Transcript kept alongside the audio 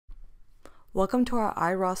Welcome to our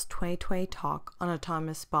IROS 2020 talk on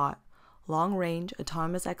Autonomous Spot, Long-Range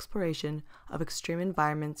Autonomous Exploration of Extreme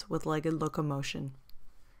Environments with Legged Locomotion.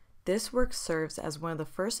 This work serves as one of the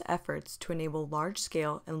first efforts to enable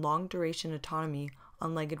large-scale and long-duration autonomy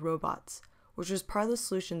on legged robots, which was part of the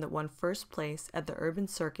solution that won first place at the urban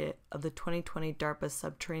circuit of the 2020 DARPA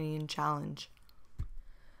Subterranean Challenge.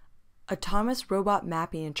 Autonomous robot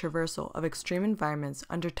mapping and traversal of extreme environments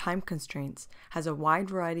under time constraints has a wide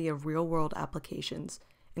variety of real-world applications,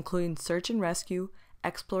 including search and rescue,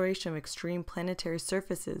 exploration of extreme planetary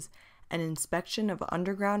surfaces, and inspection of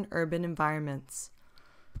underground urban environments.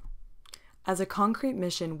 As a concrete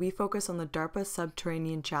mission, we focus on the DARPA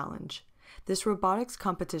Subterranean Challenge. This robotics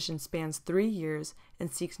competition spans 3 years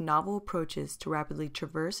and seeks novel approaches to rapidly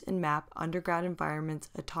traverse and map underground environments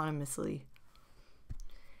autonomously.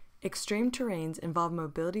 Extreme terrains involve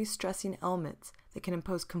mobility-stressing elements that can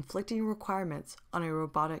impose conflicting requirements on a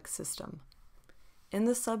robotic system. In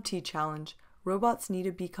the SubT challenge, robots need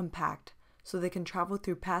to be compact so they can travel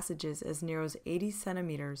through passages as narrow as 80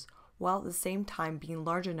 centimeters while at the same time being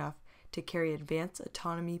large enough to carry advanced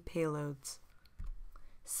autonomy payloads.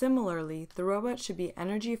 Similarly, the robots should be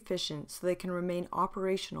energy efficient so they can remain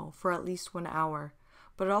operational for at least 1 hour,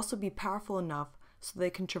 but also be powerful enough so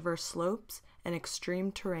they can traverse slopes and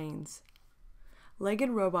extreme terrains.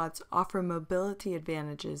 Legged robots offer mobility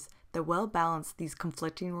advantages that well balance these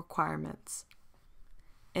conflicting requirements.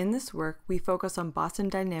 In this work, we focus on Boston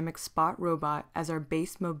Dynamics Spot Robot as our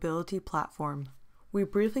base mobility platform. We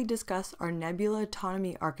briefly discuss our Nebula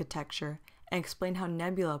autonomy architecture and explain how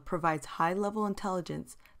Nebula provides high-level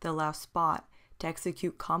intelligence that allows Spot to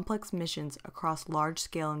execute complex missions across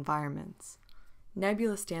large-scale environments.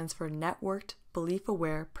 Nebula stands for Networked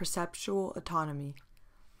Belief-aware Perceptual Autonomy.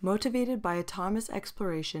 Motivated by autonomous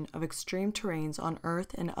exploration of extreme terrains on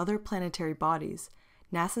Earth and other planetary bodies,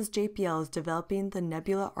 NASA's JPL is developing the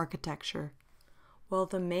Nebula architecture. While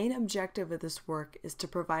the main objective of this work is to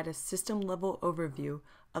provide a system-level overview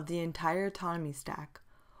of the entire autonomy stack,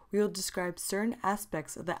 we will describe certain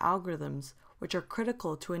aspects of the algorithms which are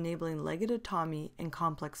critical to enabling legged autonomy in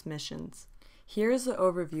complex missions. Here is the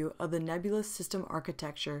overview of the Nebula system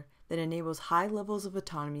architecture that enables high levels of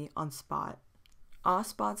autonomy on Spot.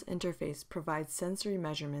 Spot's interface provides sensory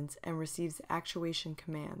measurements and receives actuation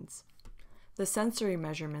commands. The sensory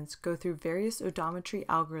measurements go through various odometry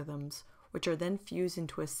algorithms, which are then fused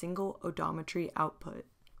into a single odometry output.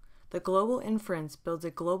 The global inference builds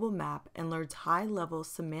a global map and learns high-level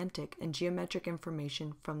semantic and geometric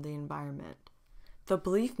information from the environment. The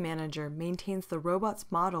Belief Manager maintains the robot's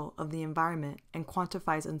model of the environment and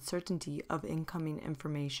quantifies uncertainty of incoming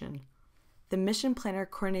information. The Mission Planner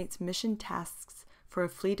coordinates mission tasks for a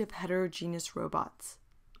fleet of heterogeneous robots.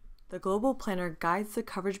 The Global Planner guides the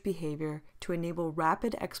coverage behavior to enable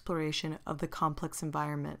rapid exploration of the complex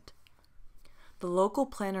environment. The Local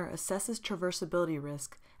Planner assesses traversability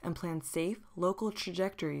risk and plans safe, local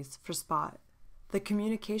trajectories for Spot. The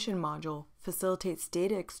Communication Module facilitates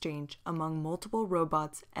data exchange among multiple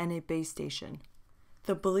robots and a base station.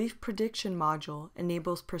 The Belief Prediction Module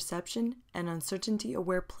enables perception and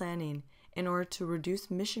uncertainty-aware planning in order to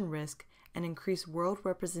reduce mission risk and increase world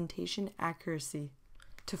representation accuracy.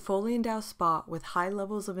 To fully endow Spot with high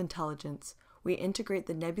levels of intelligence, we integrate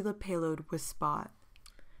the Nebula payload with Spot.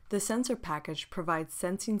 The sensor package provides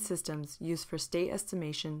sensing systems used for state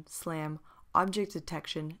estimation, SLAM, object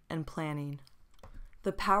detection, and planning.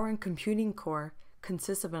 The Power and Computing Core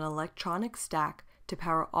consists of an electronic stack to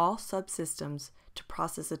power all subsystems to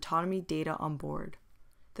process autonomy data on board.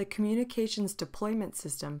 The Communications Deployment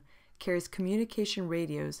System carries communication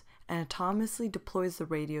radios and autonomously deploys the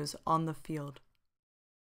radios on the field.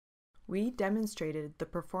 We demonstrated the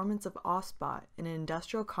performance of Spot in an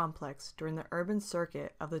industrial complex during the urban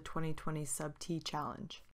circuit of the 2020 SubT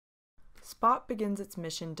challenge. Spot begins its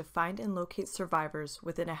mission to find and locate survivors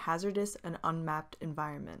within a hazardous and unmapped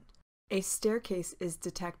environment. A staircase is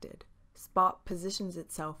detected. Spot positions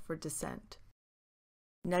itself for descent.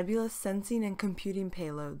 Nebula's sensing and computing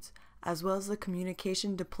payloads, as well as the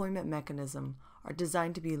communication deployment mechanism, are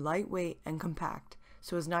designed to be lightweight and compact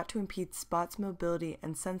so as not to impede Spot's mobility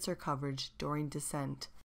and sensor coverage during descent.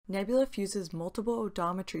 Nebula fuses multiple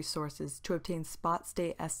odometry sources to obtain Spot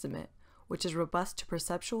state estimate, which is robust to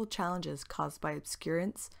perceptual challenges caused by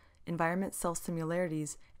obscurance, environment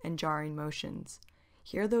self-similarities, and jarring motions.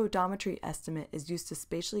 Here the odometry estimate is used to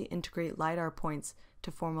spatially integrate LiDAR points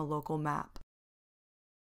to form a local map.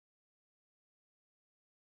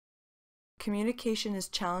 Communication is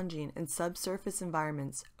challenging in subsurface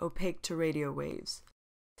environments opaque to radio waves.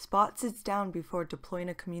 Spot sits down before deploying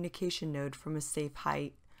a communication node from a safe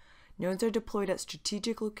height. Nodes are deployed at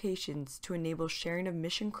strategic locations to enable sharing of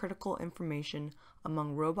mission-critical information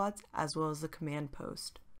among robots as well as the command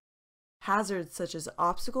post. Hazards such as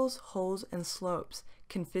obstacles, holes, and slopes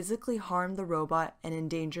can physically harm the robot and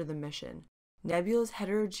endanger the mission. Nebula's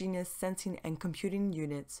heterogeneous sensing and computing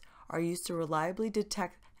units are used to reliably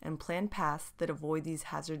detect and plan paths that avoid these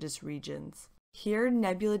hazardous regions. Here,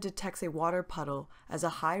 Nebula detects a water puddle as a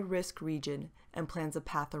high-risk region and plans a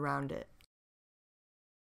path around it.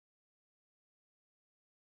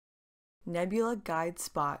 Nebula guides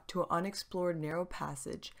SubT to an unexplored narrow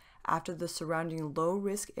passage after the surrounding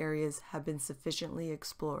low-risk areas have been sufficiently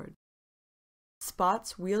explored.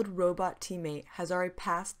 SubT's wheeled robot teammate has already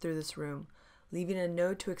passed through this room, leaving a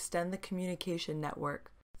node to extend the communication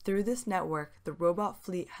network. Through this network, the robot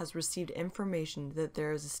fleet has received information that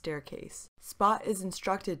there is a staircase. SubT is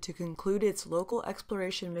instructed to conclude its local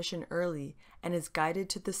exploration mission early and is guided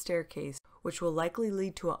to the staircase, which will likely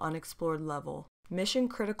lead to an unexplored level.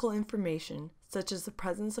 Mission-critical information, such as the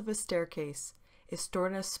presence of a staircase, is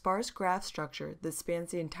stored in a sparse graph structure that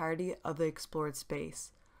spans the entirety of the explored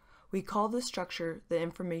space. We call this structure the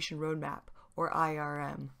Information Roadmap, or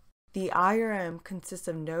IRM. The IRM consists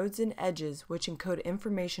of nodes and edges which encode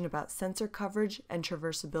information about sensor coverage and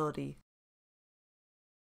traversability.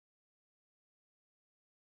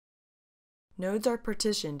 Nodes are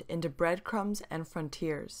partitioned into breadcrumbs and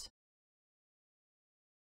frontiers.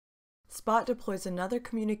 SubT deploys another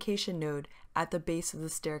communication node at the base of the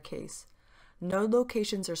staircase. Node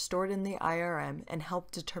locations are stored in the IRM and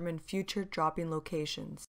help determine future dropping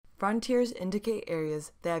locations. Frontiers indicate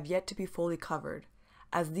areas that have yet to be fully covered.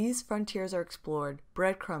 As these frontiers are explored,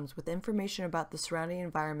 breadcrumbs with information about the surrounding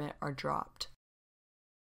environment are dropped.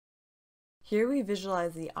 Here we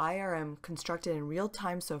visualize the IRM constructed in real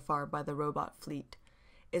time so far by the robot fleet.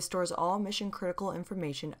 It stores all mission-critical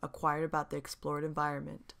information acquired about the explored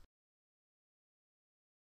environment.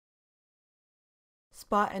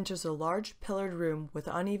 SubT enters a large pillared room with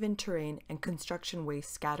uneven terrain and construction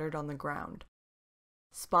waste scattered on the ground.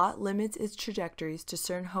 SubT limits its trajectories to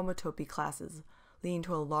certain homotopy classes, leading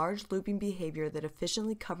to a large looping behavior that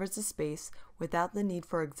efficiently covers the space without the need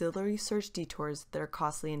for auxiliary search detours that are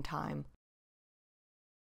costly in time.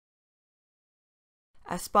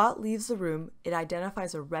 As SubT leaves the room, it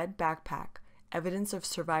identifies a red backpack, evidence of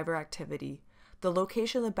survivor activity. The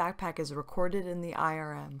location of the backpack is recorded in the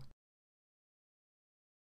IRM.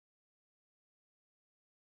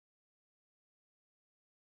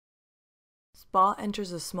 SubT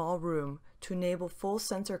enters a small room to enable full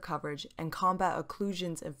sensor coverage and combat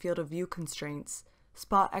occlusions and field of view constraints.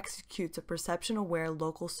 SubT executes a perception-aware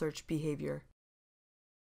local search behavior.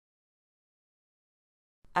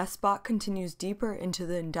 As SubT continues deeper into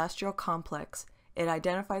the industrial complex, it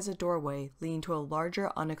identifies a doorway leading to a larger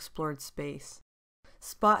unexplored space.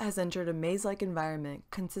 SubT has entered a maze-like environment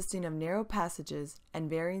consisting of narrow passages and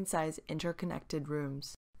varying-sized interconnected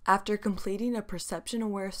rooms. After completing a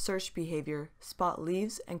perception-aware search behavior, SubT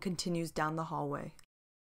leaves and continues down the hallway.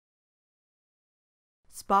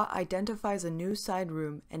 SubT identifies a new side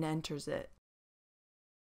room and enters it.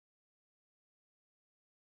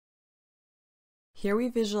 Here we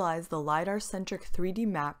visualize the LiDAR-centric 3D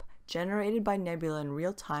map generated by Nebula in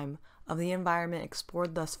real time of the environment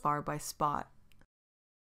explored thus far by SubT.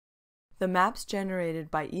 The maps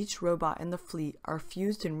generated by each robot in the fleet are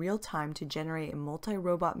fused in real time to generate a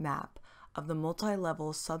multi-robot map of the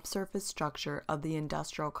multi-level subsurface structure of the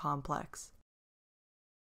industrial complex.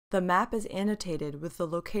 The map is annotated with the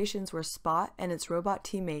locations where SubT and its robot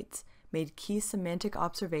teammates made key semantic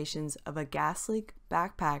observations of a gas leak,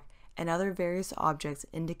 backpack, and other various objects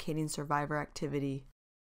indicating survivor activity.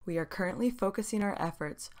 We are currently focusing our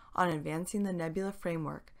efforts on advancing the Nebula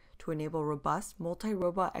Framework to enable robust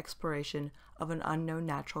multi-robot exploration of an unknown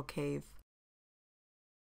natural cave.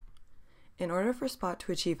 In order for SubT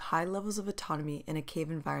to achieve high levels of autonomy in a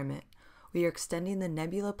cave environment, we are extending the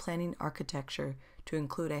Nebula planning architecture to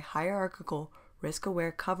include a hierarchical,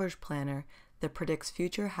 risk-aware coverage planner that predicts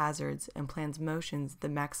future hazards and plans motions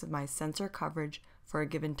that maximize sensor coverage for a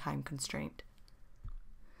given time constraint.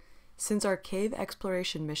 Since our cave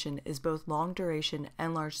exploration mission is both long duration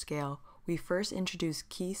and large scale, we first introduce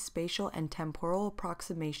key spatial and temporal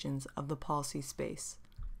approximations of the policy space.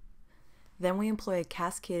 Then we employ a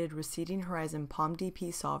cascaded receding horizon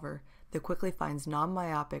POMDP solver that quickly finds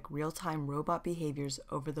non-myopic real-time robot behaviors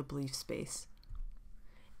over the belief space.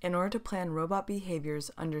 In order to plan robot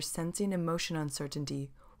behaviors under sensing and motion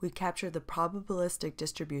uncertainty, we capture the probabilistic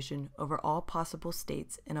distribution over all possible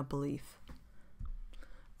states in a belief.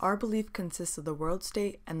 Our belief consists of the world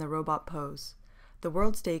state and the robot pose. The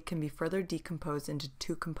world state can be further decomposed into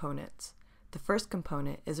two components: The first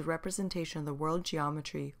component is a representation of the world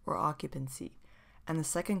geometry or occupancy, and the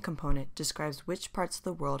second component describes which parts of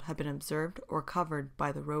the world have been observed or covered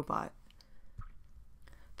by the robot.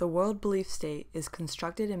 The world belief state is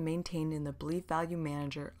constructed and maintained in the belief value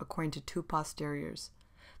manager according to two posteriors.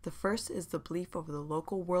 The first is the belief over the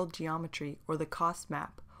local world geometry or the cost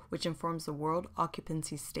map, which informs the world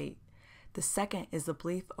occupancy state. The second is the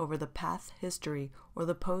belief over the path history or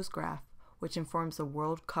the pose graph, which informs the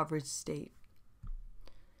world coverage state.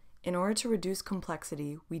 In order to reduce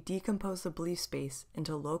complexity, we decompose the belief space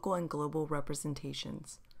into local and global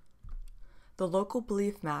representations. The local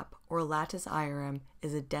belief map, or lattice IRM,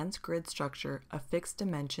 is a dense grid structure of fixed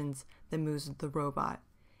dimensions that moves with the robot.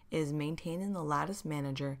 It is maintained in the lattice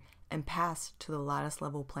manager and passed to the lattice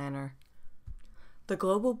level planner. The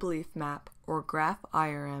global belief map, or graph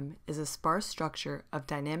IRM, is a sparse structure of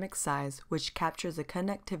dynamic size which captures the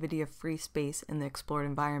connectivity of free space in the explored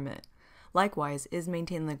environment. Likewise, it is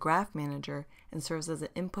maintained in the graph manager and serves as an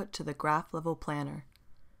input to the graph level planner.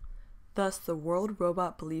 Thus, the world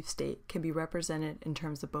robot belief state can be represented in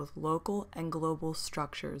terms of both local and global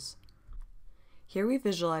structures. Here we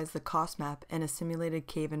visualize the cost map in a simulated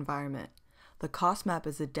cave environment. The cost map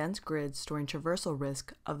is a dense grid storing traversal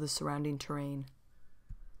risk of the surrounding terrain.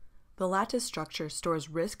 The lattice structure stores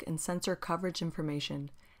risk and sensor coverage information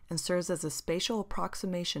and serves as a spatial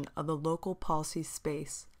approximation of the local policy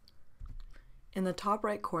space. In the top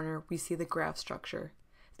right corner, we see the graph structure.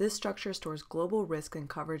 This structure stores global risk and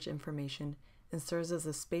coverage information and serves as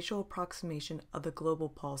a spatial approximation of the global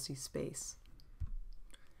policy space.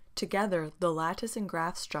 Together, the lattice and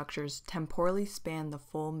graph structures temporally span the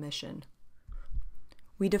full mission.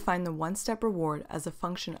 We define the one-step reward as a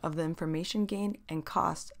function of the information gain and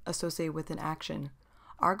cost associated with an action.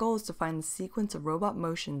 Our goal is to find the sequence of robot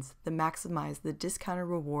motions that maximize the discounted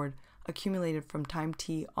reward accumulated from time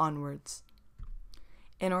t onwards.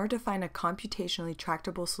 In order to find a computationally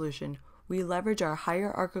tractable solution, we leverage our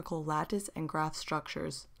hierarchical lattice and graph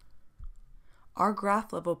structures. Our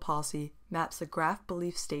graph level policy maps the graph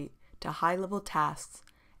belief state to high-level tasks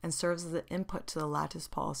and serves as an input to the lattice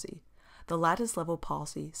policy. The lattice level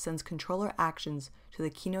policy sends controller actions to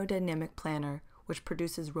the kinodynamic planner, which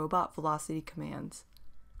produces robot velocity commands.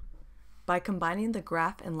 By combining the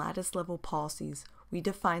graph and lattice level policies, we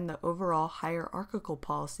define the overall hierarchical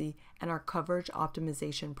policy and our coverage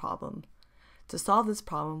optimization problem. To solve this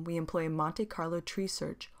problem, we employ a Monte Carlo tree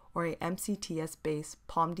search or a MCTS-based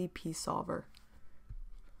PalmDP solver.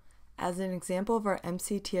 As an example of our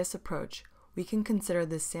MCTS approach, we can consider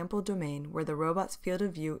this sample domain where the robot's field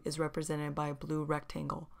of view is represented by a blue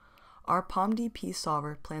rectangle. Our PalmDP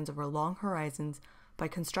solver plans over long horizons by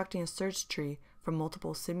constructing a search tree from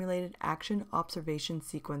multiple simulated action observation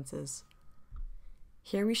sequences.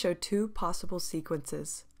 Here we show two possible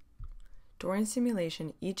sequences. During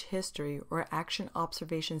simulation, each history or action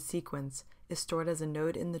observation sequence is stored as a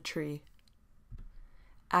node in the tree.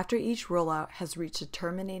 After each rollout has reached a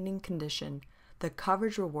terminating condition, the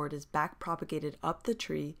coverage reward is backpropagated up the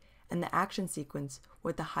tree and the action sequence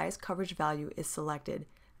with the highest coverage value is selected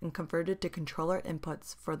and converted to controller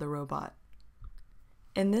inputs for the robot.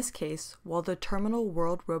 In this case, while the terminal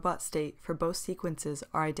world robot state for both sequences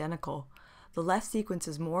are identical, the left sequence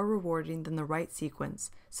is more rewarding than the right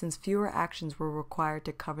sequence, since fewer actions were required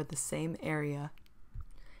to cover the same area.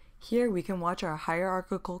 Here we can watch our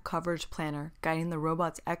hierarchical coverage planner guiding the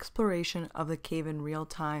robot's exploration of the cave in real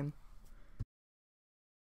time.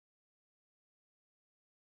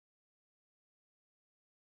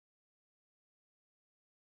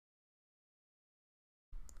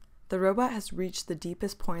 The robot has reached the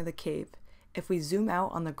deepest point of the cave. If we zoom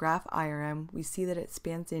out on the graph IRM, we see that it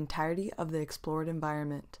spans the entirety of the explored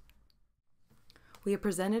environment. We have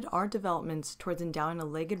presented our developments towards endowing a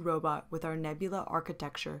legged robot with our Nebula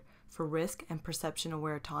architecture for risk and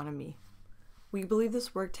perception-aware autonomy. We believe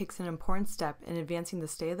this work takes an important step in advancing the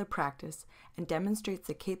state of the practice and demonstrates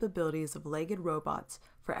the capabilities of legged robots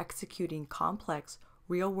for executing complex,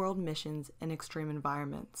 real-world missions in extreme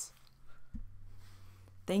environments.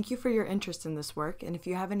 Thank you for your interest in this work, and if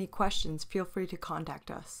you have any questions, feel free to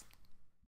contact us.